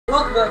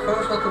welcome back,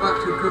 folks. Welcome back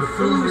to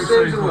Cthulhu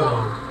Saves the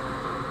World.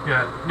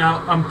 Yeah.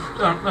 Now,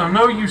 I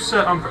know you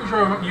said. I'm pretty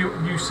sure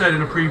you said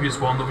in a previous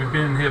one that we've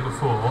been in here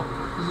before.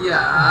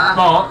 Yeah.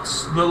 But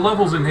the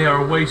levels in here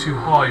are way too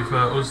high for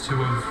us to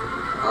have.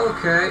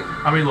 Okay.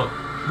 I mean, look,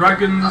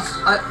 dragons.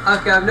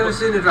 Okay, I've never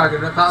seen a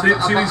dragon apart. See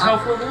these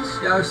health levels?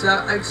 Yeah,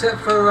 except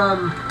for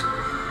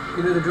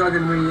you know the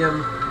dragon we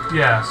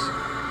Yes,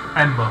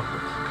 Ember.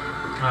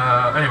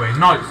 Anyway,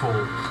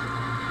 Nightfall.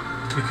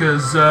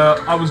 Because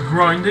I was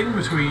grinding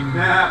between.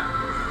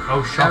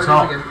 Oh, shut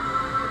up.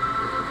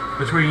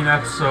 Between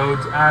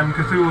episodes, and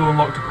Cthulhu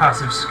unlocked a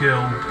passive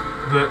skill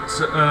that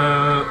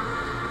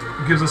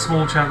gives a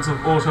small chance of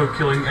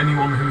auto-killing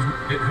anyone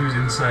who's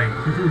insane.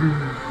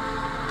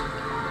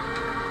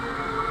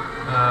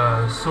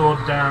 Sword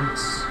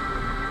dance.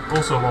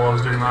 Also, while I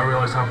was doing that, I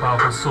realised how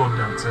powerful sword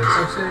dance is.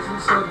 Oh, so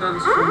isn't sword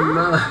dance from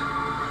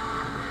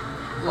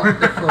what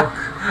the fuck?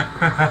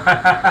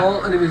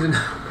 All enemies in.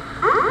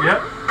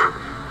 Yep.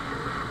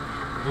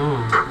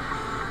 Ooh.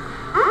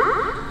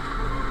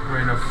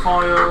 Rain of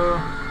fire.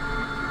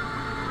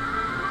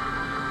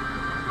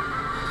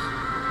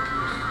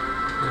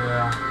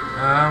 Yeah.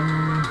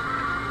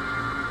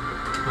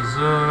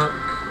 Berserk.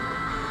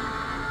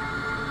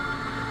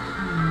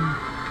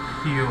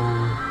 Heal.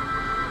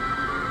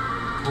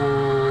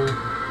 All.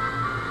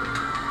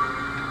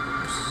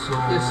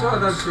 Sword. Yeah, sword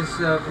dance is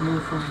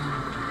removed from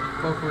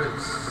both of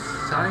its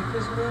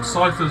ciphers, maybe?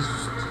 Ciphers,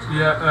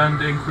 yeah,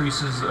 and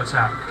increases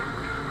attack.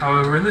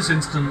 However, in this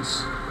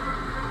instance,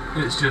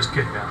 it's just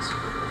kick-ass.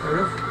 Fair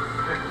enough.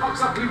 It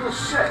pops up people's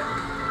shit.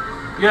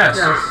 Yes.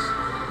 Yes.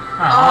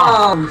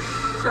 Ah.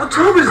 Oh,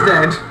 October's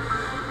dead.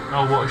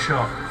 Oh, what a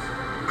shot.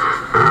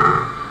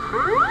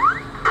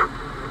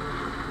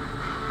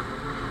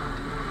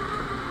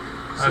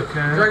 So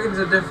Okay. dragons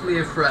are definitely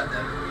a threat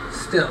then.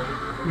 Still.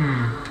 Who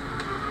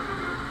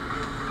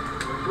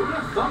would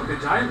have thought the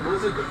giant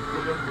lizard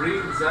that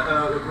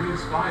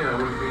breathes fire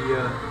would be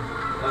a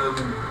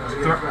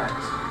threat?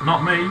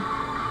 Not me.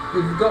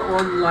 We've got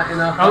one like in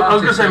our I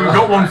was going to say, we've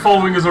got one right.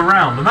 following us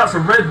around, and that's a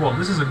red one.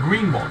 This is a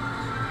green one.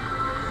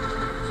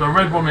 So a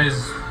red one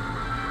is...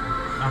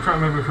 I'm trying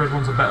to remember if red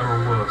ones are better or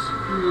worse.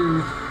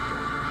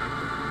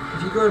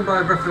 If you're going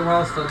by Breath of the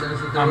Wild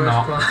standards, the I'm worst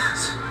not.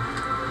 class.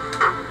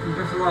 In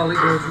Breath of the Wild, it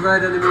goes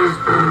red enemies,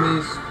 blue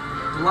enemies,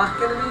 black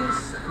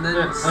enemies, and then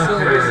Yeah,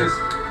 silver, okay.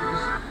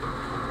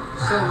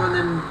 silver and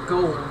then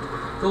gold.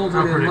 Gold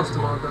How really lost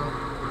predictable. them all though.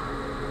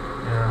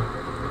 Yeah.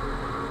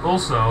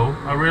 Also,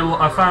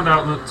 I found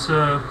out that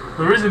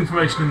there is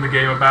information in the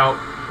game about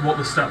what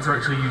the stats are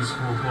actually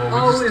useful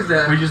for. Is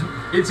there?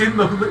 It's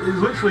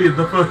literally in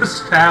the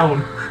first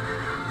town.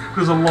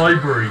 There's a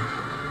library.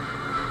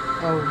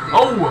 Oh,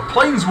 Oh, a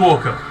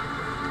planeswalker.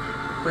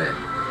 wait.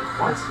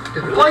 What?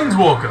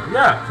 Planeswalker,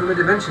 yeah. From a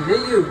dimension near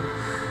you.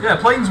 Yeah,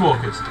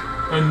 planeswalkers.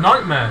 And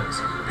nightmares.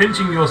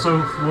 Pinching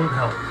yourself won't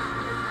help.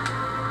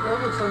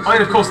 That looks like I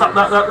mean, of course, something-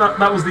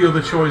 that was the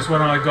other choice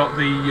when I got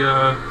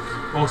the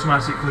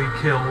automatically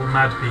kill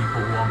mad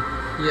people one.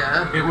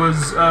 Yeah. It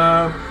was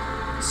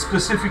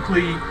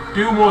specifically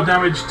do more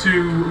damage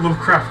to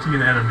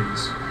Lovecraftian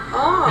enemies.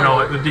 Oh. You know,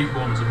 like the deep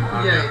ones and what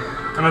have you.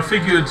 Yeah. And I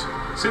figured,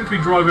 since we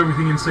drive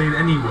everything insane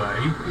anyway,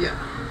 Yeah.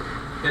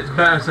 it's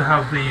better to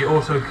have the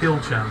auto kill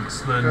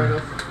chance than, Fair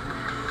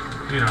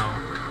enough. you know.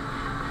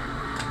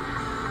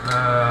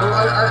 Well,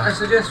 I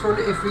suggest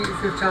if we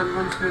have time to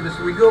run through this,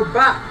 we go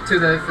back to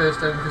the first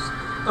time because.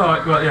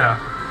 Alright, well, yeah.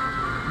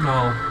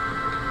 No.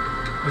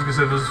 I was going to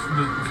say, there's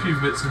a few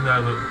bits in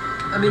there that...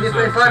 I mean, if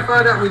I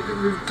find out we've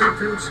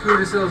pretty much screwed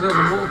ourselves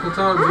over multiple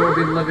times, we've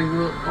been living.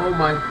 Oh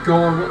my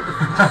god, what the.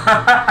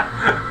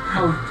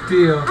 Oh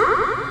dear.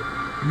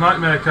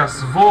 Nightmare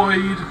casts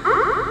Void.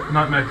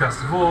 Nightmare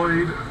casts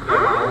Void.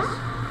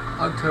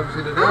 October's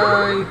gonna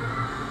die.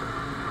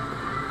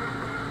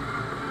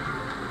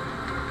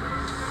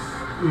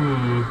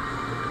 Ooh.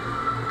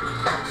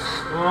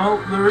 Well,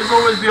 there is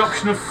always the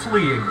option of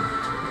fleeing.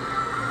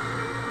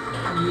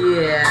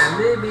 Yeah,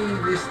 maybe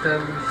this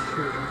time we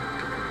should.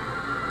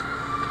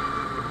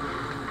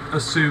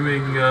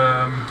 Assuming,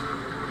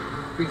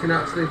 We can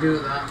actually do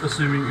that.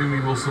 assuming Umi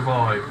will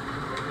survive.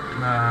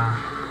 Nah.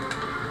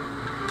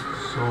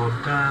 Sword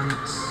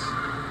dance.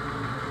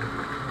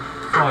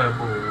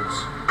 Fireballs.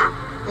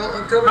 Well,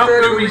 October's Nope,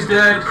 dead, Umi's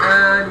dead.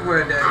 and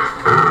we're dead.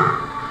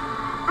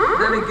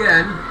 Then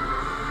again.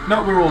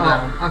 No, we're all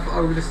down. I thought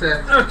I would have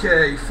said.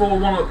 Okay, 4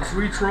 1-ups,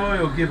 retry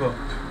or give up?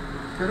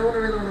 I don't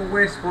really want to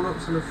waste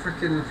 1-ups on a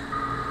freaking.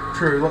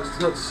 True, let's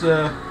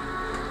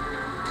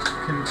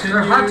continue.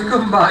 They're hard to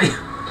come by.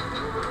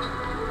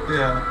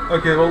 Yeah.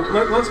 Okay. Well,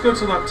 let's go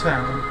to that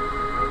town.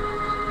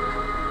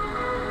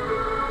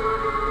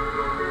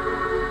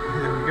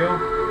 Here we go.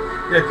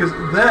 Yeah, because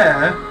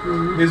there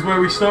is where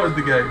we started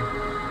the game.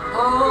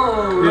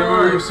 Oh, Yeah, where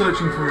we were right.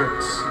 searching for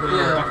it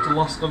Yeah.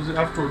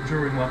 after or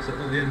during at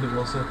the end of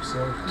last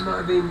episode. Might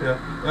have been. Yeah.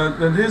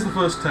 And here's the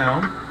first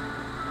town.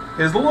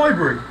 Here's the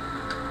library.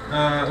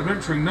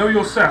 Adventuring, know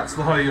your stats.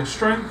 The higher your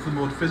strength, the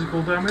more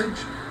physical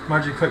damage.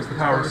 Magic affects the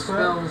power of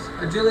spells.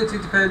 Agility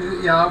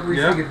depends. Yeah, we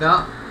figured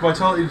that.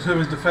 Vitality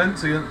determines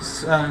defense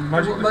against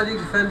magic. What magic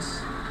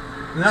defense?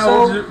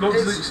 Now, so to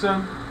the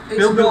extent. It's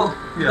not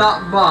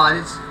that bad.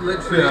 It's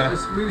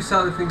literally. We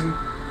started thinking,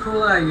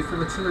 cool air. You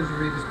feel a trilogy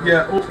readers.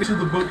 Each of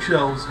the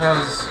bookshelves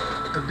has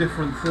a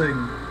different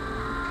thing.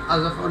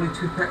 As of only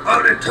 2 pages.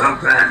 Only 2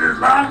 pages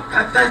long.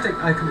 Pathetic.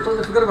 I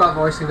completely forgot about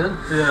voicing then.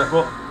 Yeah.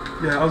 Well.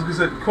 Yeah. I was gonna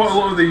say quite a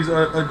lot of these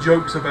are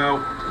jokes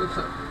about.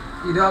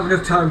 You don't have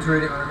enough time to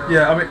read it right now.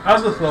 Yeah, I mean,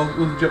 as I thought,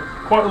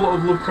 quite a lot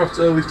of Lovecraft's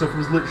early stuff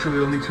was literally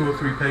only 2 or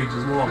 3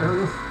 pages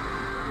long.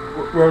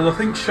 Whereas I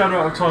think Shadow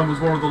Out of Time was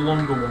one of the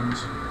longer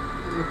ones.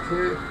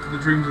 Okay. The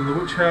Dreams in the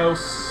Witch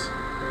House.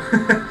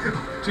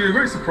 To your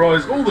great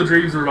surprise, all the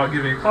dreams are about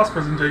giving a class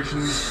presentation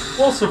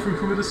while suffering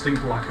from a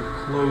distinct lack of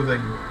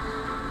clothing.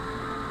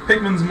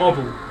 Pickman's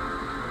model.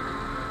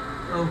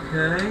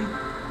 Okay.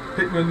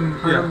 Pickman,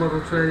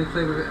 model training,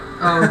 play with it.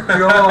 Oh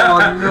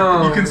god,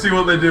 no. You can see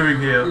what they're doing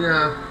here.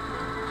 Yeah.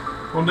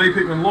 One day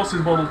Pickman lost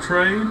his model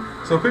train,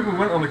 so Pickman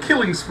went on a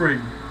killing spree.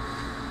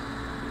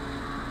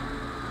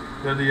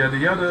 Yada yada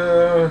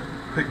yada.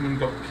 Pickman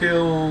got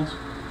killed.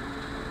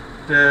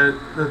 Dead.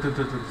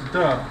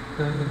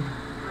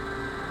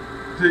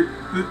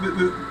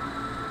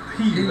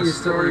 He is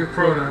story of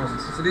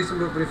pronouns. It's a decent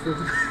book, but it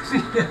feels.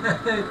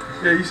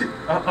 Yeah, you see,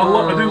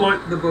 I do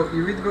like the book.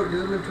 You read the book, you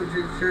doesn't look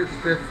too sure it's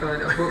very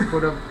fine. A book,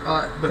 but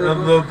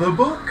the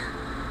book,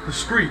 the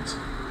street.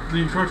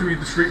 You try to read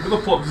the street, but the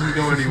plot doesn't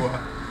go anywhere.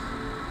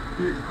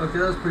 Okay,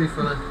 that's pretty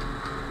funny.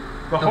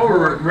 The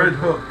horror at Red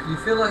Hook. You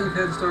feel like you've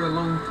heard the story a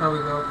long time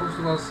ago,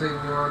 possibly while sitting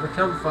around a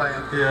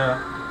campfire.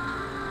 Yeah.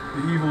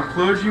 The evil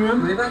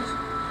clergyman. Maybe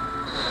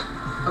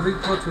a big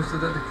plot twist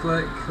that the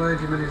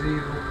clergyman is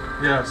evil.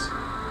 Yes.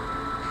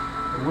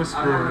 The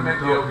whisper. I don't want to make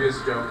the obvious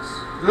jokes.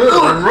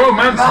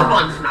 Romance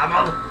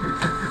novel.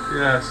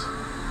 Yes.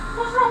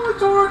 What's wrong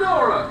with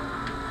Toradora?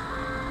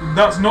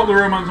 That's not the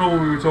romance novel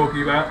we were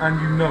talking about,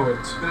 and you know it.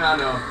 Yeah, I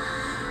know.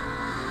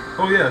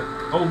 Oh yeah,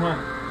 old man.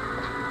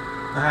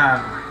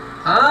 Ah.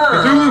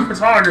 Cthulhu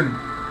Patagon.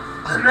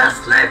 I'm not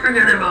sleeping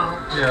anymore.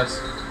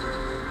 Yes.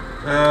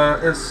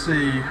 Let's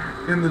see.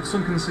 In the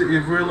sunken city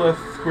of real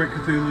Earth, great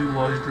Cthulhu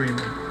lies dreaming.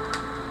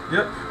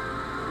 Yep.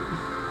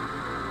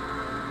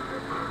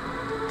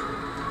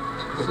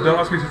 But don't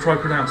ask me to try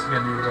pronouncing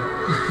any of that.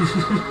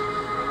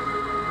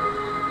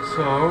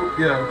 So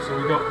we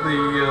got the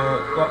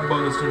that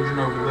bonus dungeon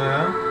over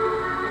there.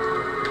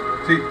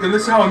 See, and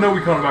this is how I know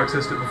we can't have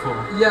accessed it before.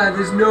 Yeah,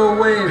 there's no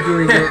way of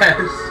doing it.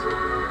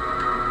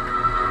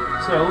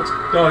 So let's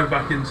dive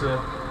back into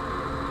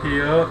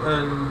here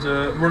and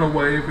run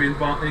away if we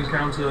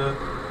encounter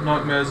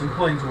nightmares and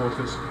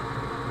planeswalkers.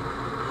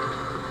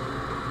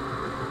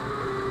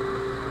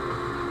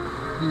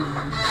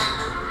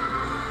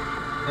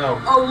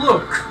 Oh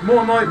look!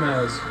 More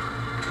nightmares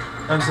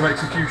and some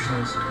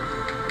executioners.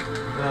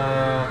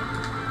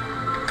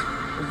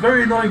 It's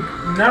very annoying.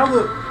 Now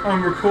that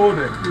I'm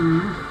recording,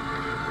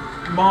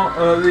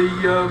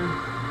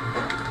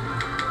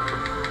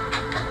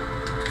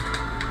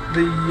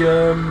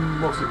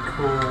 what's it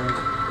called?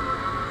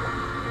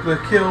 The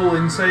kill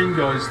insane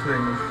guys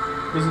thing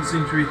doesn't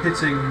seem to be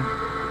hitting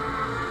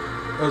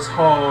as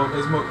hard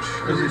as much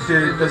as it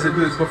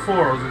did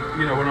before.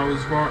 When I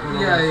was writing.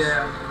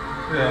 Yeah.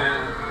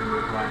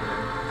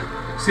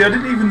 See, I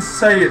didn't even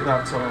say it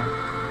that time.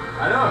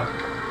 I know.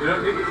 You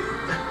don't need.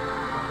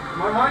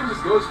 My mind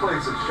just goes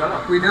places. Shut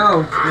up. We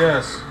know.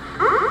 Yes.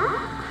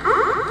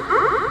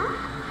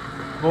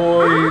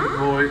 Void.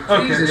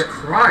 Okay. Jesus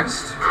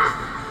Christ.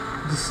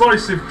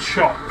 Decisive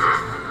chop.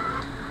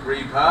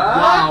 Reaper.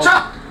 Wow.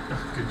 Chop.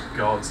 Good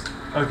God.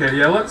 Okay,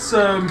 yeah, let's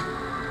oh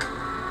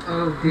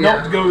dear.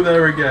 not go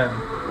there again.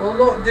 Well,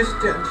 not just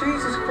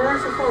Jesus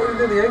Christ! I thought we were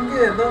doing the end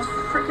game. That's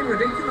freaking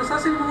ridiculous.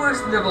 That's even worse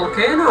than the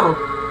volcano.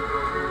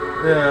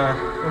 Yeah,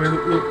 I mean,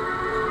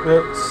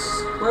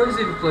 that's. Where was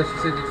the other place you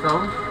said you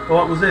found? Well,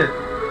 that was it.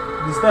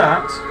 There's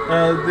that.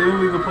 The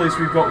only other place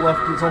we've got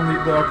left that's on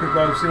that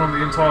I've seen on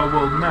the entire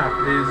world map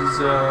is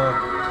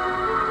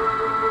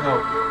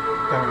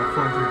damn it, I'm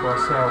flying through by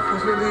south.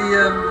 Wasn't it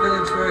the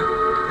village where?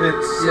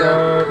 It's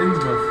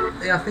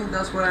Innsmouth. Yeah, I think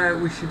that's where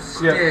we should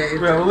stay. Yeah.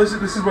 Well, this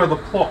is where the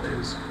plot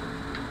is.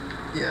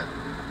 Yeah.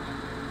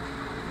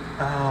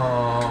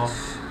 Oh,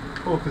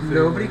 poor Cthulhu.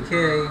 Nobody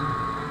came.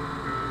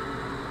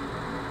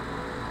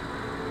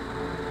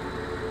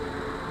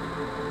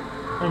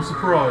 I'm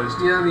surprised.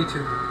 Yeah, me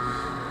too.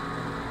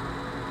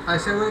 I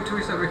said wait till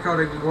we start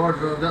recording the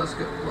wardrobe. That's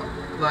good.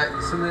 Like,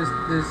 so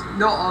there's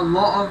not a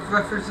lot of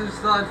references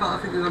to that. In fact, I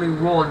think there's only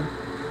one.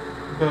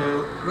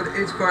 But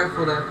it's quite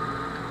funny.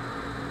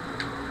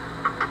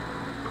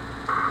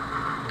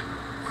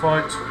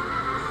 Fight.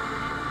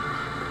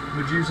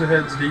 Medusa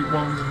heads, deep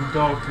ones, and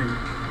dark feet.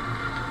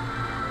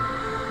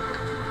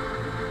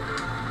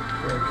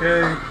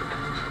 Okay.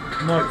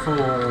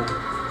 Nightfall.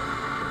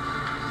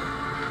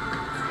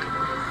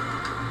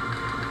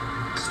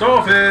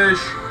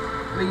 Starfish!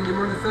 I mean, in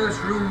one of the first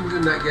rooms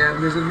in that game,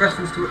 there's a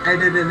reference to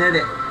edit and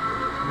edit.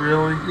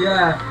 Really?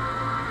 Yeah.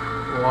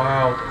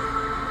 Wow.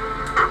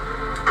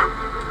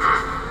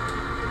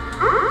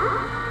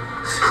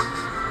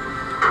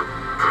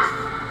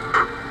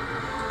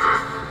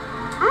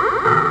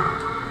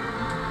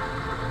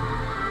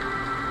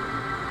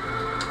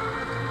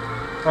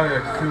 Oh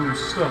yeah, Cthulhu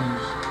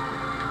stuns.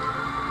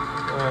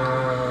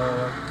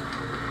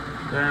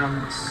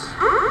 Dance.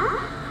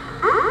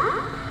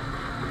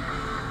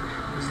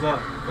 Is that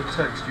a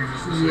text you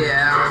just received?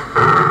 Yeah,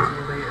 I'll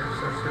delete it,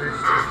 so I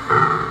finished it.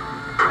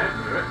 I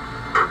didn't hear it.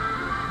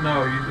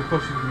 No, the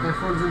pushing. My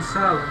phone's in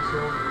silent, so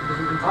it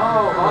doesn't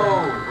interrupt.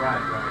 Oh,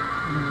 right.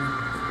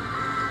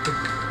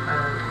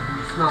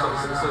 It's not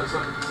like that.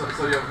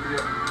 So your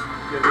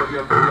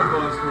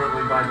phone's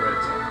currently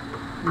vibrating?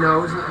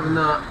 No, it's not even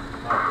that.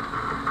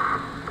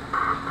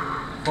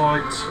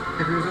 Fight.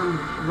 If it was on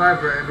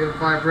vibrate, it'd be on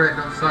vibrate,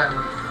 not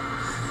silent.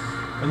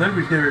 And then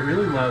we'd hear it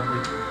really loudly.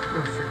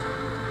 Oh shit.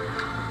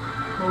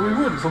 Well, we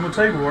would. It's on the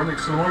table right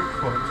next to the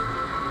microphone.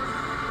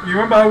 You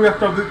remember how we have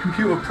to have the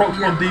computer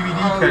propped on DVD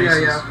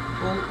cases? Yeah.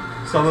 Well,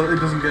 so that it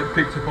doesn't get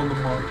picked up on the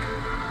mic.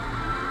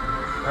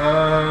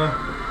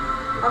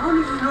 I've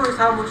only just noticed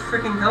how much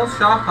freaking health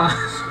Sharp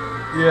has.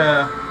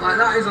 Yeah. Like,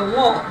 that is a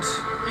lot.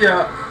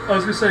 Yeah, I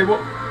was going to say,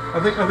 what I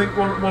think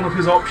one of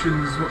his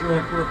options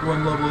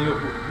when leveling up,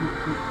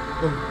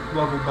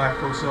 level back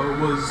or so,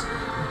 was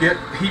get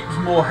heaps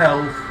more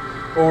health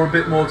or a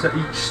bit more to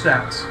each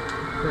stat.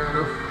 Fair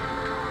enough.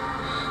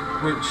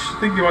 Which,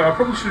 thinking about it, I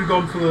probably should have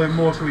gone for the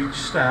more to each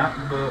stat,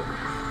 but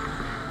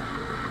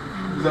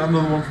is that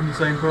another one from the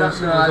same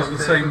person, or is that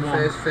the same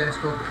one?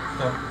 Facebook.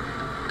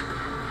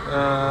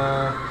 Oh.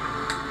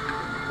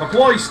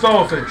 Apply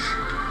starfish.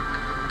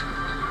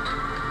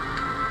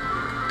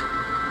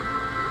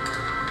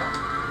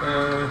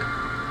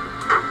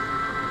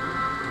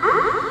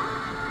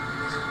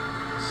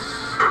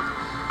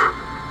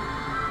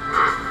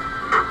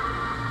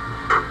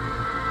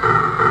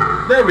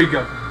 There we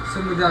go.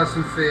 Somebody has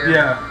some fear.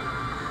 Yeah.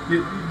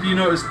 You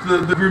notice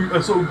the grim,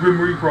 a sort of Grim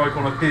Reaper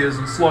icon appears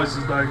and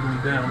slices diagonally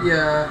down.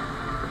 Yeah.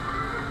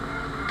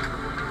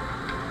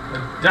 A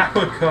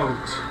dapper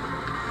coat.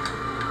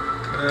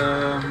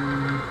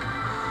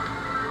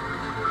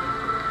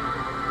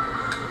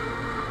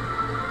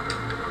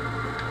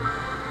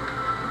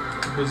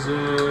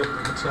 Berserk,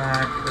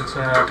 attack.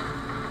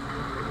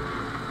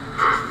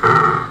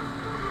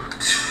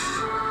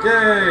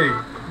 Yay!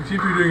 We seem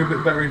to be doing a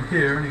bit better in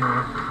here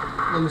anyway.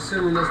 I'm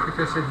assuming that's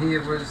because in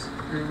here we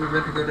were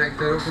meant to go next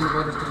door, open the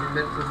bonus dungeon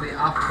meant to be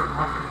after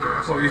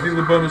here. So you think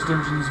the bonus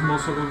dungeon's more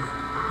sort of...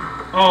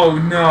 Oh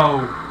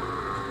no!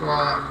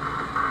 What?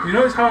 You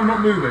notice how I'm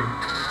not moving?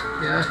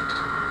 Yeah.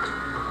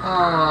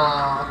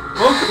 Ah.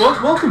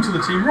 Welcome to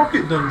the Team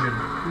Rocket dungeon.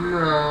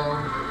 No.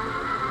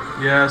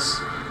 Yes.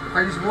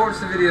 I just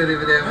watched the video the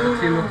other day where the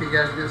Team Rocket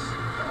guys just...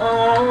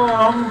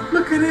 Oh,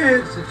 look at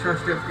it! It's a trash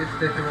up gets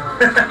taken out.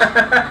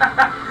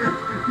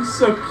 He's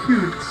so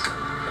cute.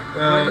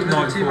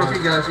 The Team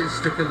Rocket guys get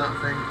stuck in that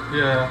thing.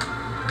 Yeah.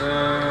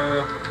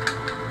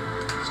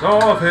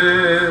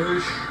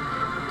 Starfish.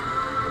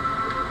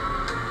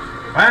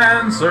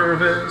 Fan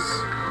service.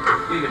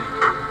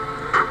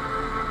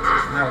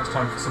 Now it's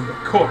time for some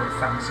decor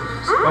fan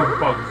service. Oh,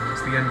 bug.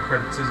 It's the end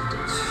credits, isn't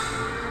it?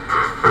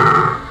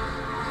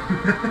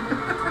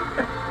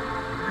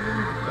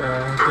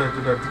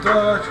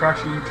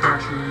 Trashy.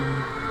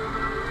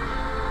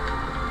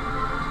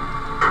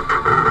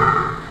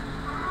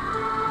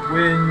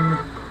 Win.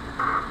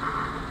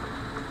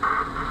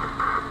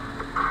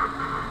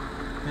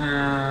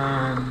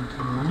 And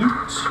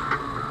loot.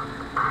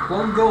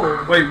 One goal.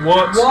 Wait,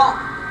 what? What?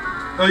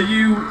 Are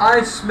you...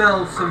 I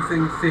smell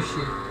something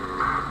fishy.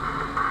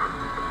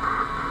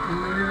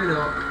 Maybe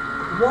not.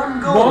 One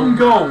gold. One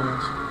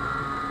gold.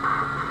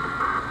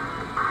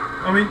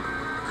 I mean,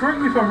 correct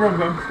me if I'm wrong,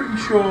 but I'm pretty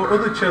sure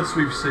other chests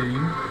we've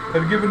seen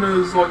have given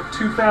us like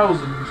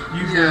 2,000,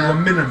 usually as a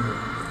minimum.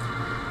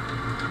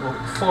 Or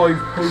 5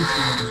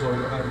 potions or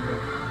what have you.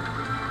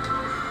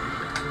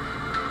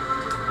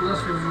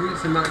 Unless we've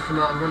reached the maximum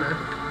amount of money.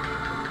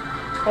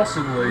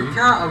 Possibly. We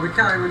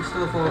can't even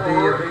still afford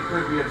Or it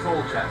could be a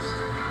full chest.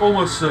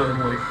 Almost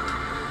certainly.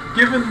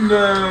 Given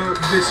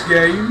this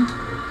game,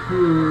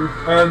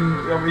 and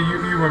I mean, you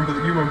remember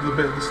the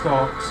bit at the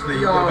start,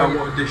 about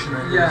what edition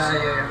it is.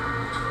 Yeah.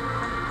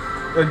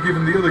 And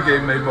given the other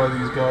game made by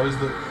these guys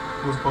that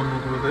was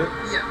bundled with it.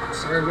 Yeah,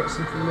 sorry, I've got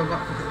something in my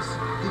back pocket.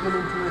 Even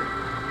into it.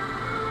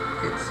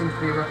 It seems to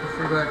be a wrapper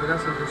for a bag, but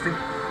that's interesting.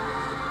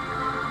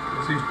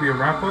 It seems to be a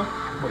wrapper?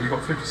 What, you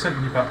got 50 cents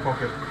in your back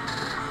pocket?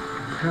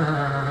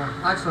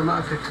 Actually, I'm not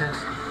at 50 cents.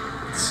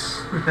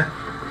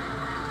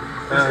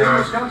 This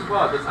English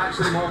counterpart that's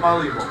actually more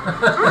valuable.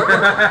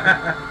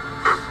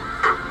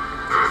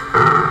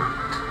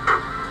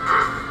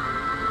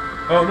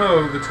 Oh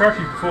no, the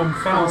trashy performed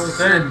foul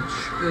stench.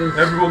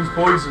 Everyone's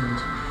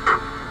poisoned.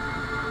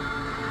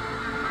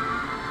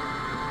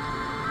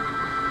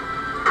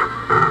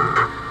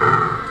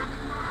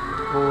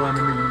 All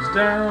enemies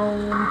down.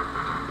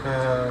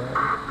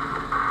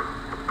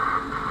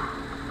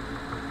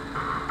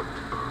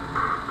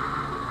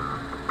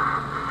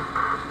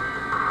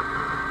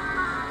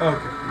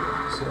 Okay,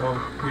 yeah, so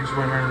we just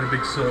went around in a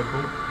big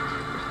circle.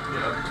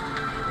 Yeah.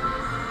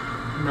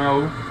 No.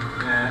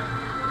 Yeah.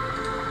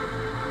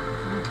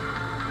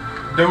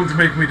 Don't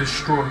make me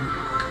destroy you.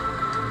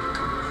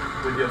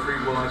 With your 3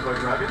 one-eyed white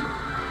dragon?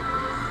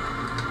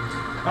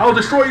 I'll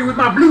destroy you with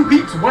my blue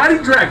peeps whitey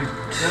dragon.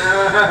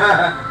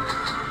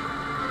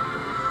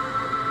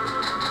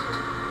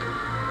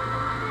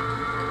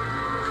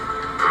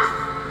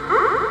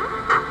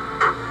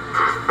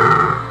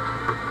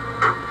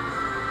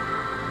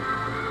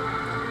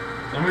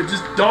 I mean,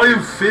 just die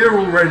of fear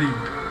already.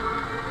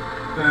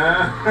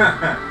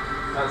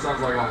 That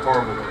sounds like a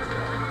horrible way to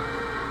die.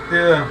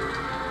 Yeah.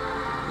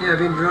 Yeah,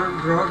 being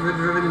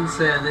driven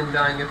insane, then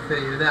dying of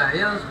fear. There,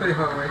 yeah, that's a pretty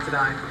horrible way to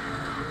die.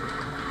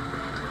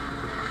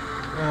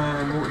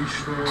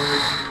 Multi-strike.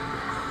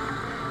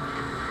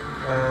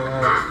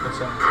 What's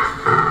that?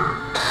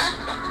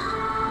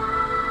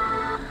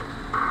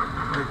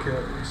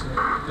 Okay, so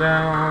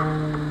down,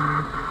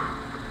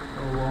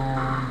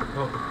 along,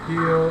 up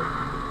here.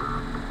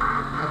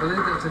 I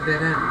believe that's a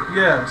dead end.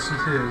 Yes,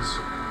 it is.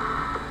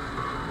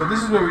 But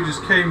this is where we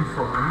just came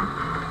from.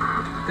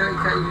 Can't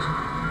you just...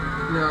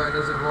 No, it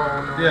doesn't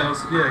roll. No. Yeah,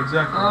 yeah,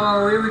 exactly.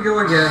 Oh, here we go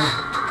again.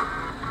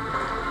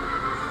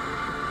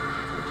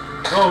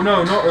 Oh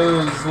no, not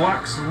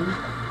Laxel.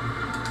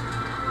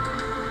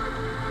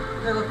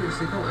 Yeah, look, it's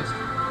the cultist.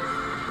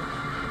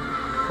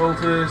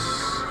 Cultist,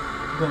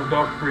 no,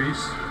 Dark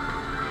Priest.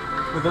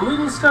 With a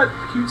little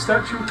cute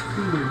statue of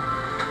Cthulhu.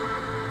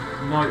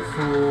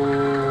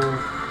 Nightfall.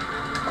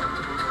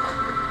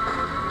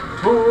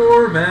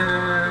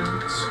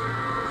 Torment.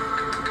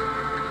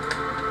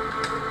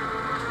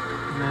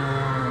 No.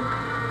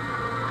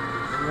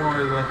 Why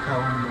the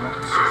hell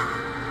not?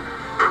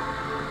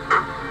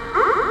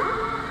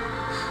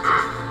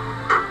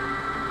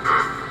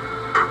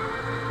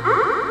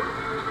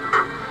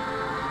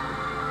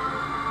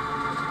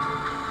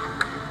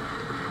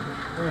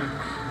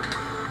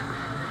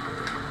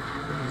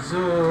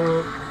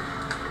 Zook,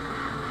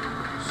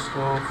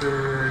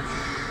 Starfish,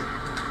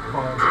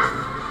 Fire.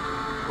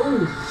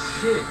 Oh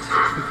shit!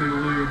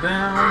 Cthulhu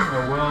down,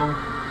 oh well.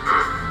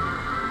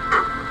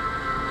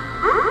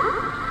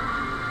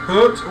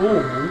 Hurt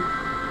all.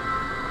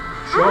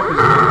 Sharp is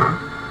down.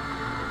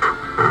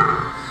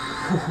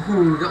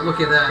 Ooh, got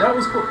lucky there. That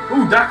was cool.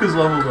 Ooh, Daka's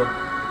leveled up.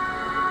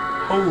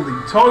 Holy.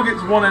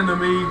 Targets one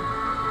enemy.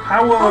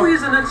 Power. Oh,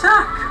 he's an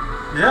attack!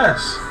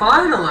 Yes.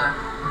 Finally!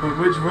 But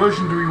which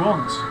version do we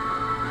want?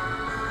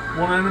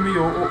 One enemy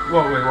or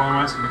well, wait, what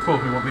I'm asking before,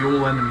 we want the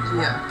all enemies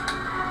one. Yeah.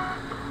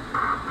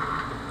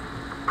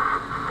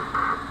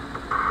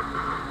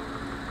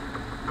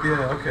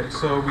 Yeah, okay,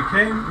 so we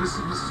came, this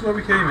is where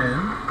we came in.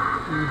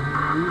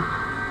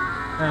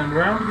 And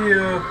round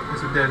here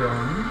is a dead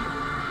end.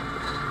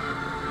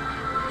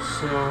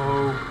 So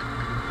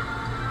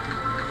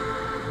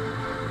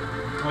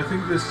I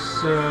think this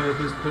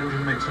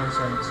dungeon makes no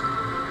sense.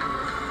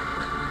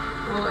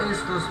 Well, it is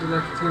supposed to be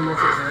like a team up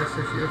at this,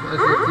 as you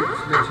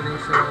keep mentioning,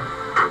 so...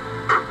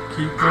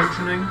 Keep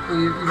mentioning?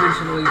 Well, you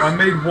mentioned at least... I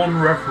made one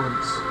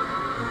reference.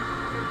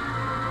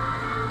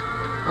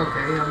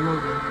 Okay, I'm not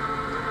good.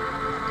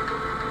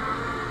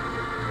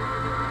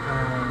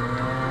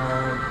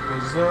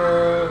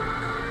 Berserk...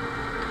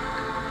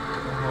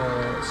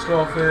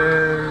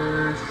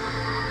 Starfish...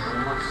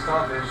 How much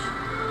starfish?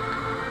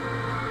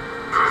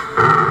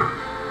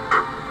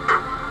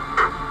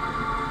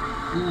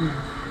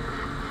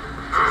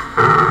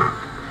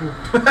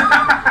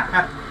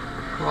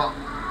 What?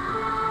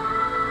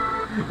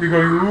 You're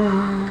going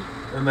ooh,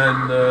 and then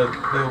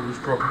they'll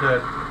just drop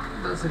dead.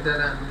 That's a dead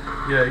end.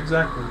 Yeah,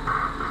 exactly.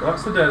 So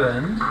that's the dead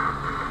end.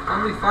 How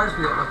many fires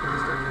we got left in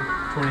this dungeon?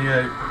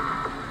 28.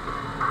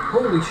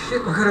 Holy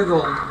shit, look at the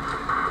gold.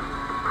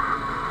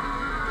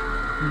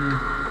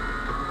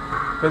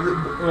 But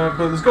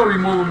there's got to be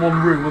more than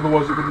one room,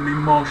 otherwise it wouldn't be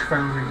Marsh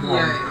Foundry 1.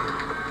 Yeah.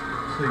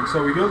 See,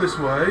 so we go this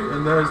way,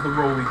 and there's the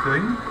rolly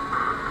thing.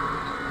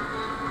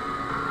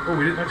 Oh,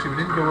 we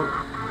didn't go up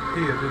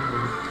here, did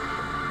we?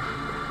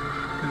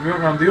 Because we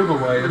went around the other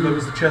way, and there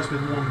was the chest with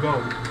one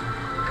gold.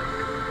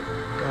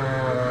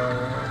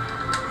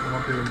 What am I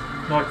doing?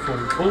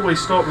 Nightfall. Always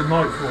start with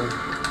Nightfall.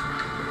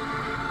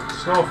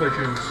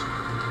 Starfishes.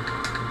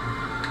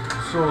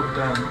 Sword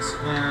Dance.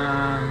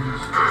 And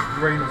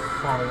Rain of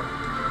Fire.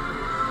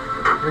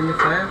 Ring of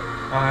fire?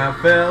 I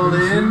fell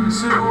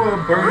into a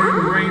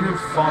burning rain of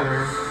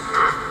fire.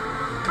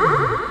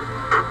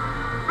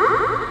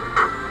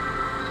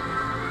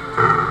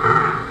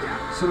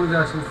 Someone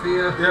dies from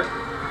fear. Yep.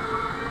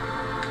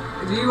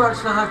 Do you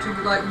actually have to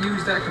like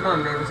use that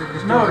command, or is it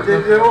just No,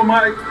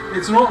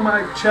 it's an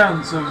automatic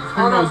chance of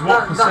who knows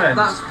what percent.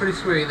 That's pretty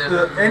sweet then.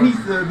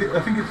 I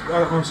think it's.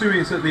 I'm assuming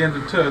it's at the end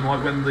of turn,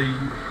 like when the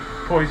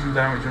poison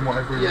damage and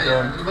whatever is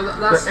done. Yeah, but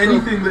that's that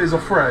anything that is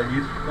afraid,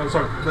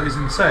 that is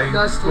insane,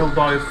 will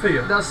die of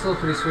fear. That's still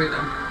pretty sweet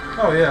then.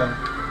 Oh yeah.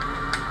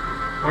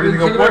 Can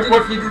you imagine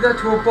if you did that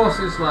to a boss?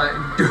 It's like.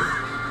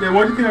 Yeah,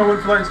 why do you think I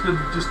went for that instead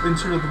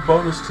of the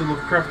bonus to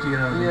Lovecraftian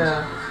enemies?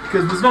 Yeah.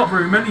 Because there's not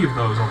very many of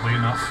those, oddly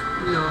enough.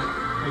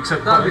 Yeah.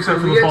 Except for we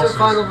the get bosses. to the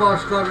final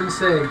boss, go and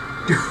say.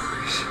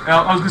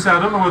 I was going to say,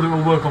 I don't know whether it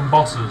will work on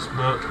bosses,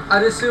 but...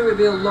 I'd assume it'd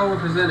be a lower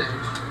percentage.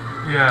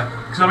 Yeah,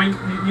 because I mean,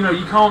 you know,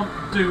 you can't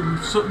do...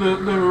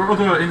 there are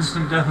other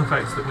instant death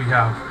effects that we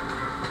have.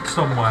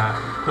 somewhere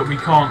that we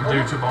can't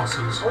do to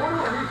bosses. I wonder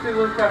what H.P.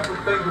 Lovecraft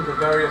would think of the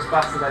various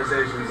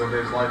bastardizations of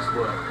his life's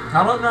work.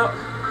 I don't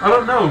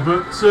know,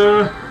 but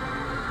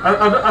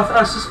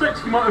I suspect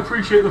he might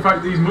appreciate the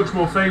fact that he's much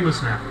more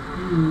famous now.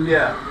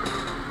 Yeah.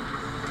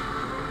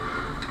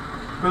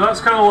 But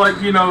that's kind of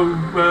like, you know,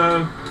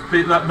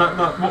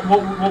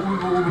 what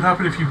would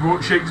happen if you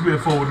brought Shakespeare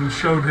forward and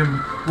showed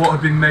him what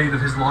had been made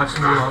of his life's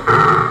work.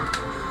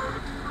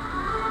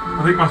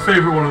 I think my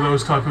favourite one of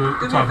those type of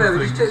things.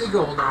 Just take the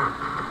gold down.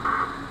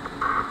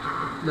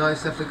 No,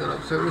 it's definitely gone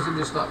up, so it wasn't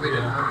just like we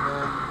didn't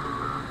have...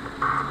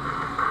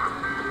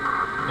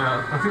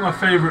 Yeah, I think my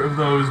favourite of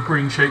those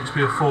bring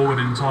Shakespeare forward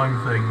in time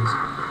things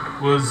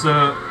was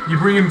you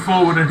bring him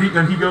forward and he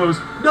goes,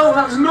 no,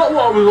 that's not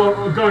what I was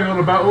going on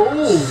about at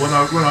all when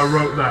I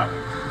wrote that,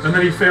 and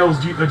then he fails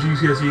a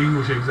GCSE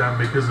English exam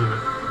because of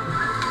it.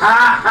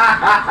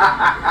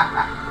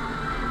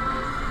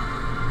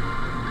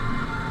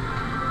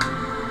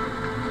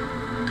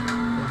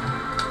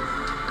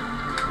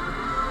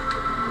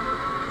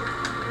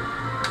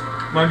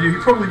 Mind you, he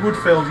probably would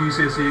fail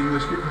GCSE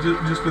English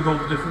just with all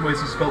the different ways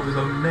he spelled his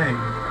own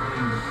name.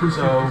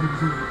 So.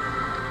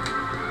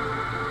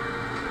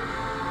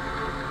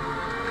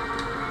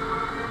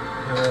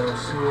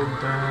 Sword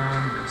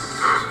dance,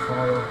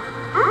 fire.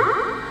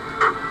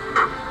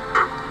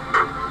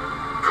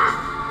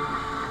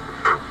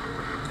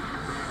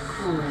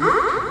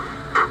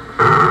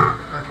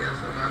 Okay,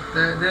 that's not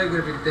bad. They're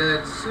going to be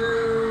dead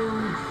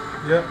soon.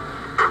 Yep.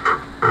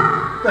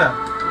 There.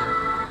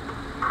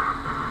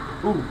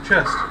 Ooh,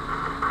 chest.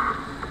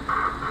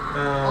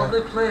 Oh,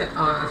 they play it.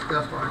 Oh, that's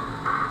fine.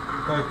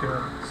 Okay,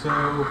 so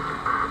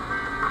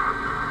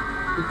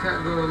we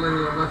can't go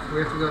linear left. We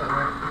have to go that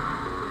way.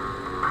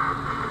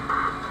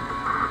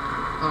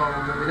 Oh,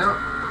 maybe not.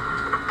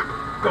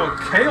 Got a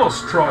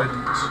Chaos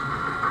Trident.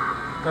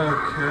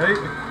 Okay,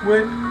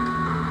 equip.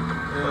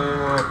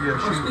 Yeah,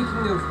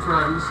 speaking of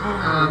friends,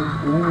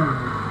 ooh.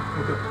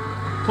 Okay.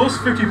 Plus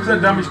 50%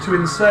 damage to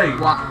insane.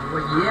 Wow,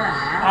 well,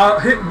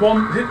 yeah. Hit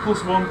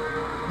plus one.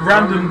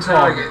 Random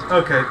target.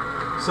 Okay,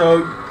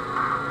 so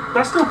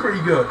that's still pretty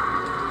good.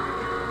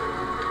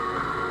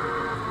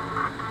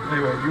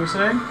 Anyway, you were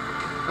saying?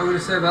 I'm going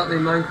to say about the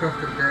Minecraft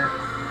update.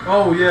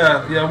 Oh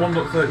yeah,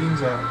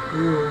 1.13's out.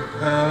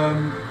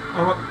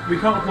 Yeah. We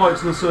can't apply it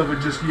to the server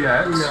just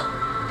yet. No.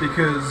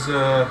 Because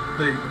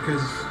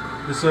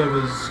the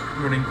server's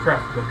running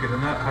Craft Bucket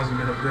and that hasn't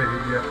been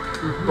updated yet.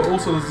 But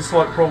also there's the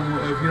slight problem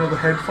of the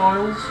head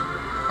files.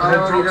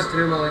 You'd have to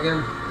do them all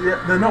again. Yeah,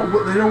 they don't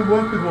work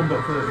with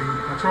 1.13.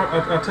 I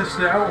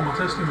tested it out on my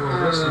testing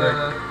world yesterday.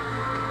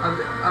 We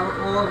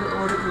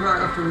might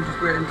have to just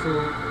wait until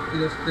we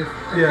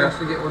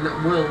actually get one that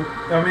will.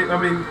 I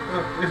mean,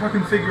 if I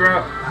can figure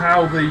out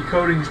how the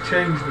coding's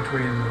changed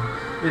between them,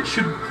 it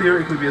should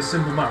theoretically be a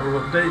simple matter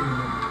of updating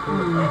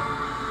them.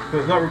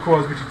 But that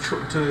requires me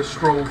to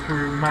stroll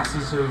through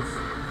masses of,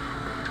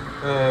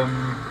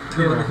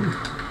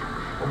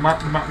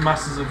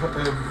 masses of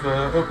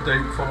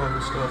update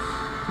file stuff.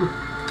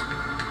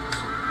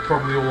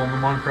 Probably all on the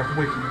Minecraft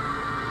wiki.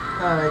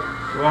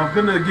 Well, I'm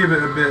going to give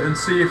it a bit and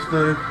see if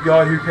the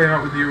guy who came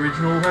out with the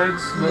original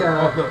heads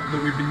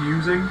that we've been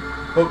using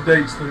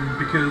updates them,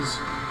 because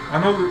I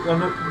know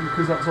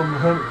because that's on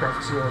the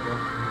Hermitcraft server,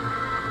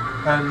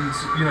 and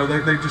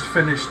they just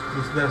finished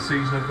their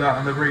season of that,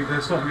 and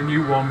they're starting a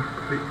new one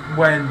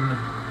when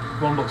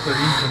 1.13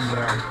 comes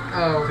out.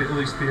 Oh, at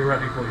least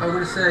theoretically. I'm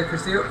going to say,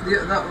 because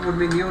that would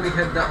mean the only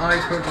head that I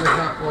currently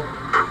had, well,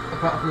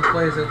 apart from the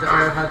players that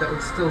I had that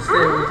would still stay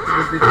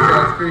would be the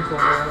Charles Creek one.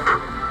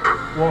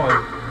 Why?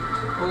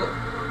 Well,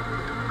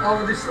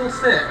 would they still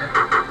stay?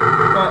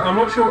 I'm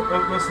not sure.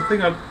 That's the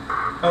thing. I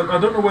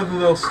don't know whether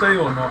they'll stay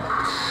or not.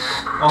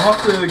 I'll have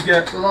to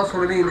get. Well, that's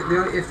what I mean.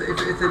 If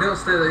they don't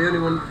stay, the only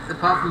one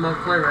apart from my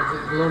player heads,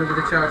 it will only be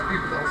the charged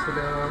people that'll stay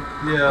there.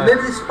 Yeah. And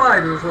maybe the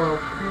spider as well.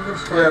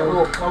 Yeah.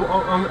 Well,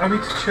 I need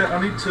to check. I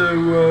need to.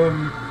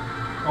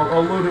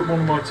 I'll load up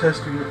one of my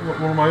testing, my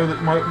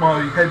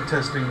head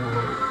testing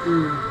work,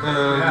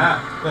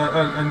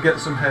 and get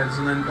some heads,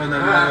 and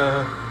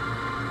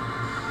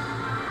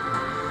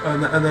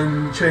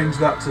then change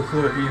that to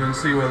 13 and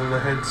see whether the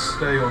heads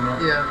stay or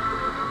not. Yeah.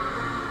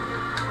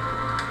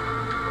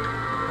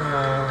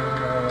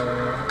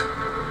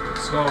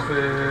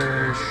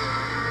 Starfish.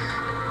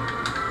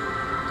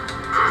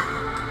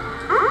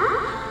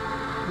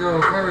 No,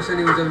 if I was saying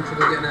he was having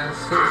trouble getting a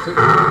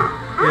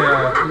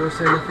yeah. I was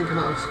saying I think I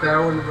might have a spare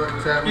one, but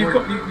you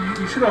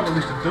should have at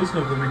least a dozen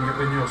of them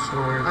in your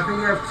storage. I think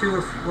I have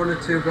one or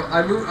two, but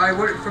I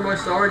went from my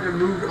storage and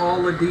moved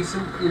all the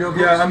decent, books.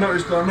 Yeah, I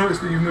noticed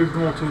that you moved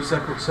them all to a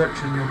separate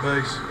section in your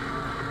base.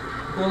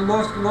 Well,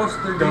 most of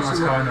the Don't decent.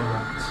 ask how I know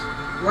that.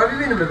 Why have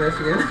you been in my base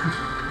again?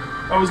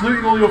 I was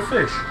looting all your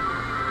fish.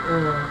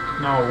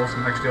 No, I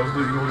wasn't actually. I was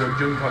looting all your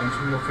junk items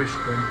from your fish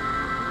thing.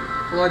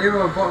 Well, I do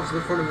have a box at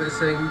the front of it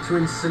saying to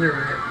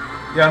incinerate.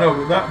 Yeah, I know,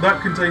 but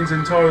that contains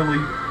entirely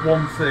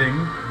one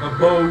thing: a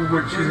bow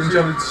which is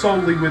enchanted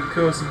solely with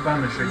Curse of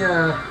Vanishing.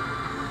 Yeah.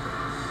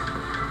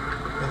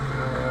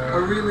 I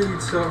really need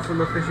to start from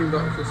my fishing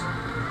boxes.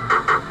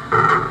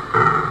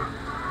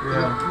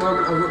 Yeah. At the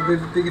moment, I've got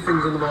bigger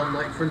things on the mind,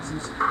 like for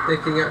instance,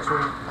 making actual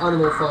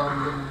animal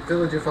farms and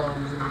villager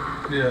farms and.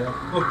 Yeah.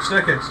 Look,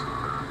 staircase.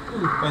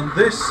 And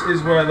this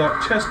is where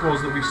that chest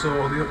was that we saw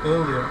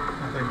earlier,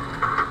 I think.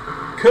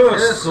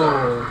 Curse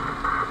sword.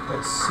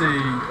 Let's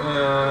see.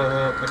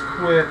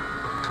 Equip.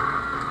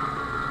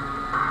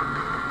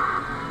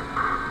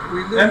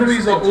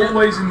 Enemies are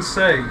always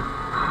insane.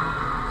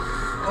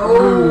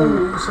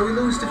 Oh, so we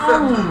lose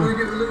defense. We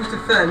lose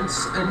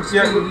defense and speed.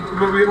 Yeah,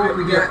 but we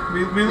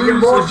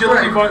lose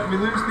agility. We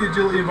lose the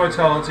agility and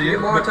vitality. We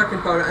get more attacking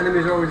power.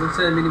 Enemies are always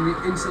insane, meaning we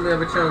instantly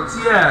have a chance.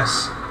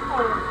 Yes.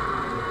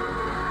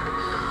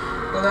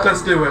 Well,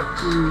 let's do it.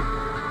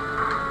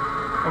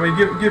 I mean,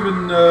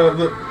 given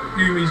that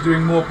Yumi's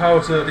doing more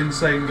power to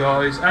insane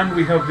guys, and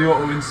we have the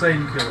auto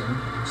insane killing.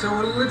 So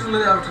we're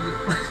literally out of the.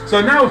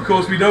 So now, of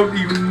course, we don't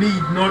even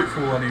need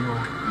Nightfall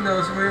anymore.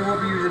 No, so we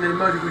won't be using any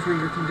magic, which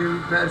means we can do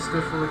better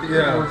stuff with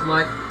the other ones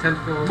like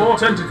tentacles. More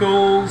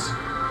tentacles!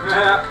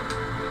 Yeah.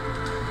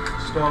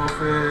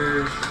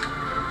 Starfish.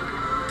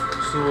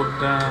 Sword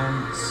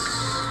dance.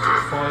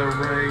 Fire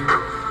rain.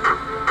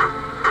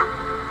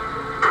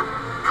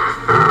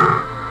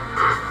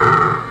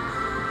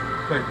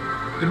 Wait,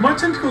 did my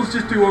tentacles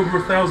just do over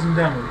 1,000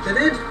 damage? They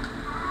did!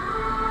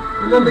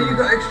 Remember, you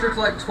got extra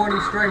like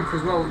 20 strength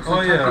as well, which is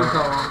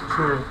power.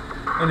 True.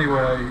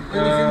 Anyway, the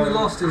only thing we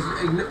lost is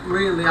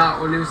really out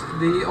when it was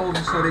the all of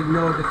a sudden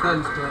ignored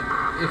defense, but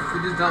if we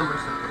did that much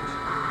damage.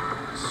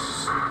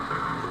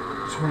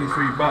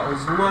 23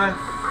 battles left.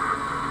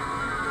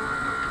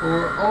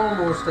 We're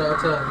almost out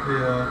of time.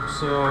 Yeah,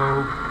 so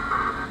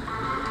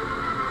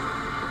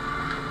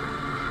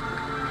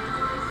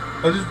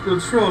I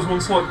just realised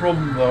one slight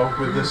problem though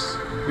with this.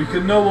 We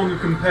can no longer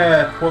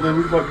compare what they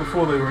looked like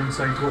before they were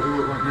insane to what they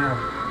look like now.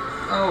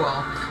 Oh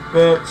well.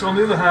 But on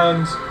the other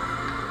hand,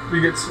 we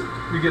get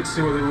to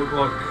see what they look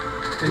like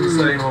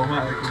insane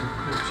automatically,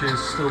 which is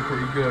still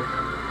pretty good.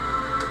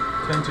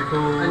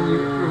 Tentacles. And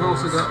we've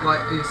also got,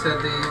 like you said,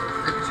 the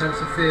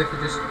chance of fear for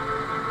just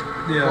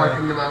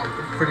wiping them out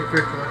pretty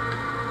quickly.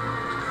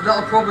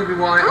 That'll probably be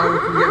why I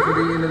can get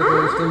through the end of the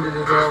bonus dungeon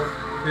as well.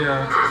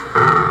 Yeah.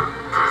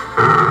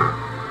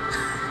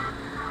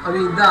 I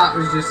mean, that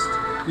was just.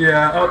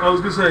 Yeah, I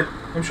was gonna say,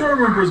 I'm sure I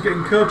remember us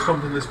getting curb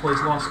stomped in this place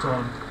last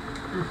time.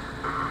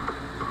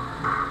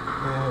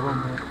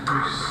 One more.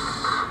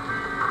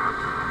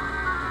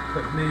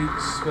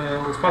 Techniques,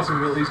 spells, passive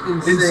abilities,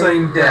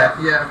 insane death.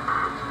 Yeah.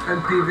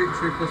 MP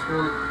victory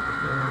 +1.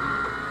 Yeah.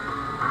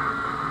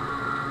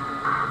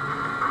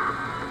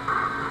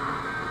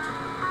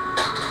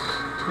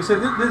 So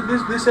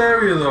this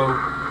area though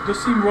does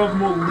seem rather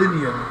more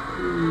linear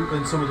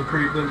than some of the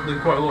than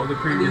quite a lot of the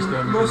previous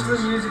dungeons. Most of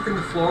the music and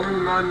the flooring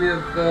remind me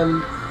of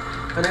an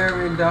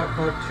area in Dark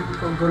called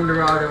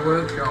Gundurada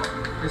Workshop.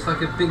 It's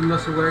like a big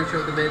massive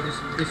workshop that made this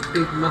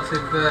big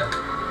massive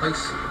like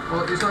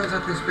well, it's not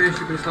exactly a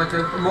spaceship, but it's like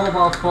a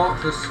mobile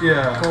fortress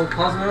called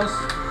Plasmos.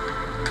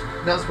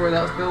 That's where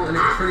that's built, and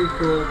it's pretty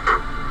cool. Well,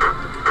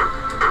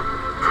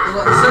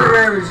 like the centre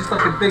area is just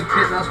like a big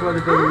pit. That's where they're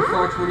building the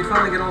fortress. When you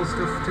finally get all the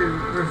stuff to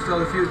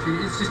restore the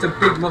future, it's just a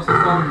big massive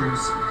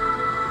fortress.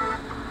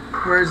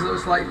 Whereas it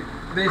looks like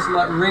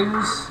basically like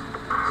rings.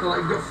 So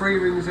like you've got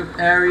 3 rings of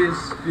areas,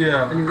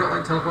 and you've got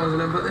like teleporters in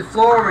it. But the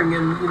flooring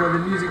and the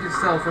music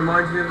itself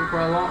reminds me of it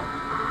quite a lot.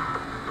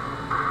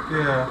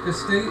 Yeah. The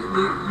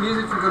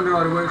music from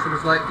Gundurada Workshop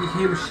is like you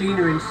hear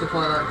machinery and stuff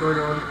like that going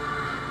on.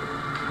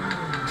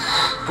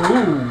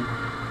 Ooh.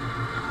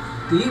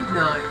 Deep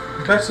Night.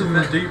 Better than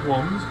the deep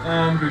ones,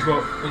 and we've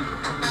got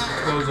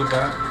those are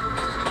back.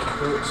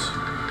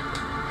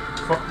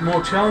 But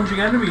more challenging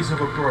enemies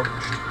have approached.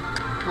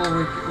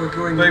 Well, we're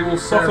going. They will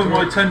suffer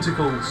my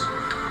tentacles.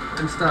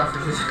 And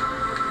starfishes.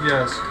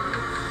 Yes.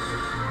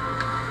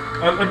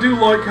 I do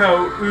like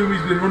how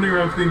Umi's been running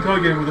around for the entire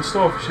game with a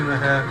starfish in her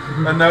hair,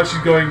 and now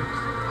she's going.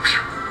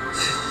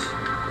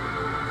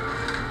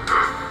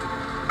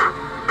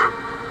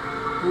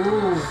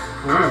 Ooh.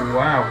 Oh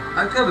wow.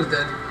 Alcaba's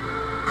dead.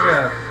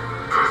 Yeah.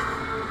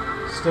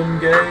 Stun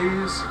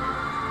gaze.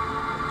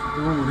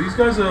 Ooh, these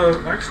guys are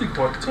actually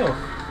quite tough.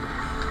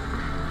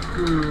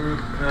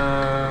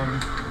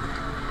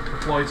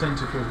 Apply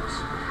tentacles.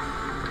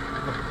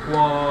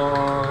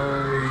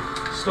 Apply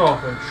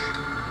starfish.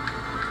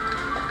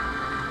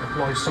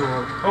 Apply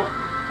sword. Oh,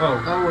 well,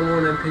 1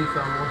 MP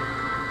found one.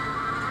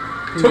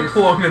 Took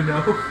long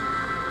enough.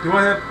 Do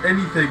I have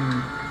anything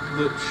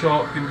that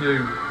Shark can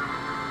do?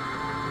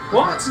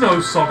 What's no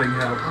sodding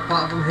help?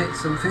 Apart from hit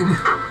something.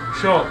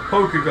 Shark,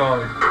 poker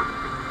guy.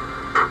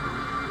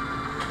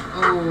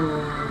 Oh.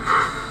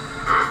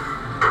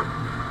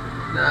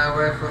 Nah,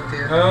 we're fucked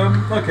here.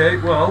 Okay,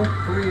 well.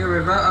 Can we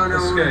revive? Oh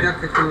no,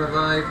 Daka can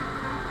revive.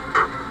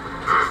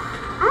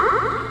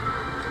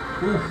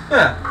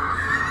 Yeah.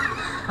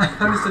 I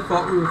honestly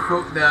thought we were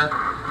fucked there.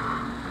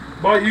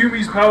 By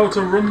Yumi's power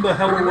to run the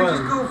hell away. We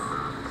just go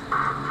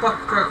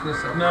backtrack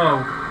this up.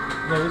 No,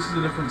 this is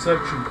a different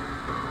section.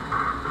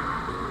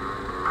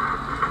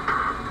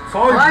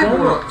 5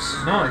 1-ups.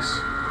 Nice.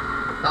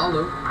 That'll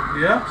do.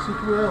 Yes,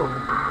 it will.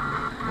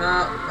 I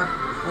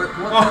Wait,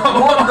 what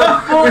the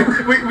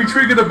fuck? We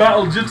triggered a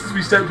battle just as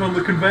we stepped on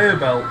the conveyor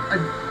belt.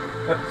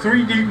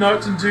 3 deep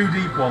knights and 2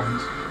 deep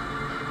ones.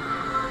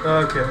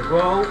 Okay,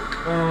 well,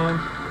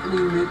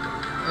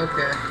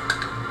 okay.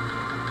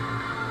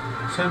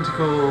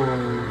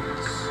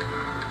 Tentacles.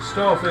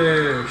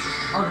 Starfish.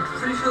 I'm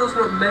pretty sure that's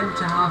not meant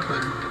to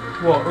happen.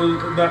 What?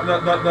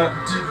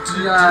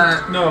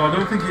 Yeah. No, I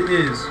don't think it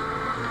is.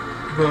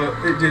 But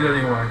it did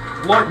anyway.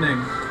 Lightning.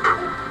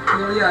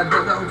 Well, yeah,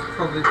 that would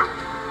probably...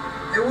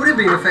 It would have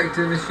been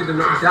effective if she'd have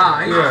not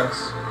died.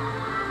 Yes.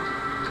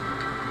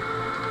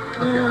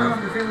 Okay,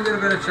 I think we get a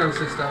better chance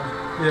this time.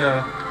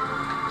 Yeah.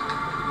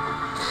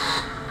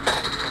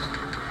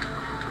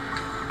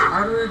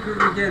 How do we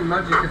regain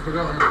magic if we're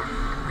forgotten?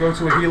 Go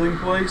to a healing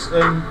place,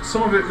 and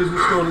some of it is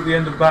restored at the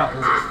end of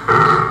battle.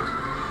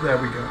 There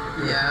we go.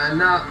 Yeah,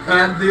 now...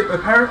 And the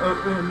apparent...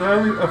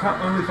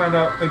 I've only found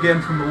out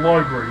again from the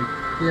library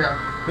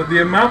that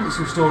the amount that's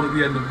restored at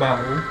the end of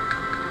battle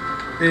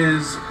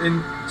is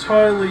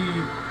entirely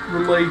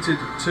related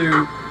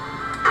to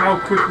how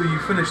quickly you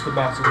finish the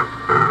battle.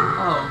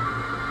 Oh.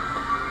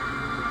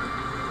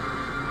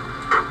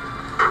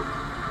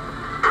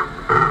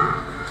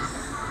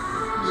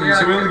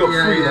 So we only got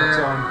 3 that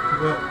time.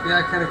 But yeah,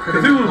 I kind of could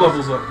have... Cthulhu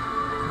levels up.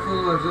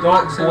 Cthulhu levels up.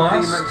 Dark Max 17,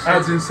 Blast max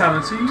adds 17.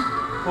 insanity,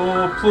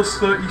 or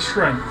plus 30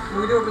 strength.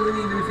 Well, we don't really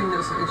need anything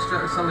that's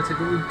extra sanity,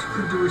 but we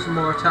could do with some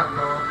more attack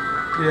power.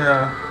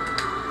 Yeah.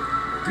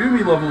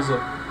 Goomy levels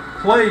up.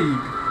 Plague,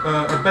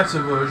 a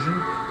better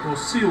version, or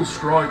Seal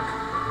Strike,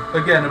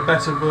 again a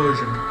better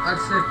version.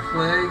 I'd say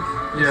Plague.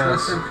 It's Yes.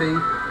 less MP.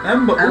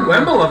 Ember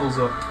levels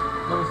up.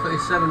 Level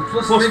 37.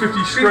 Plus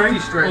 50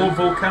 strength, or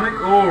Volcanic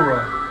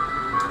Aura.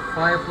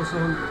 Fire plus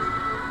 100.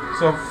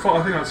 So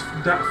I think that's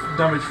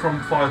damage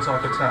from fire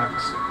type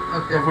attacks,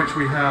 Okay. of which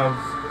we have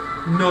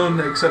none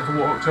except for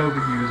what October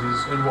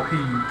uses and what he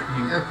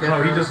Okay,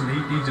 no, he right. doesn't.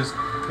 He just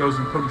goes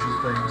and punches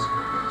things.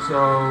 So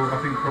I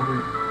think probably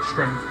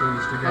strength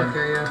boost again.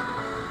 Okay, yeah.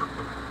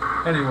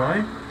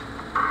 Anyway.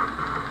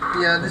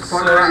 Yeah, at this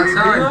point we're out of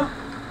time.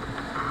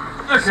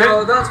 Okay.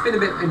 So that's been a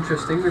bit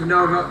interesting. We've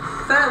now got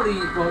fairly...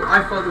 Well,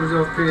 I thought there was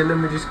O3 and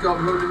then we just got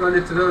run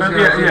into those guys.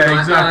 Yeah,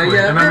 exactly.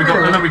 Yeah, and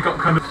then we got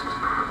kind of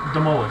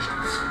demolished.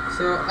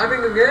 So, I've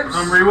been Good Games.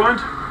 I'm Rewind.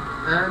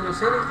 And we'll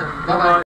see you next time. Bye-bye.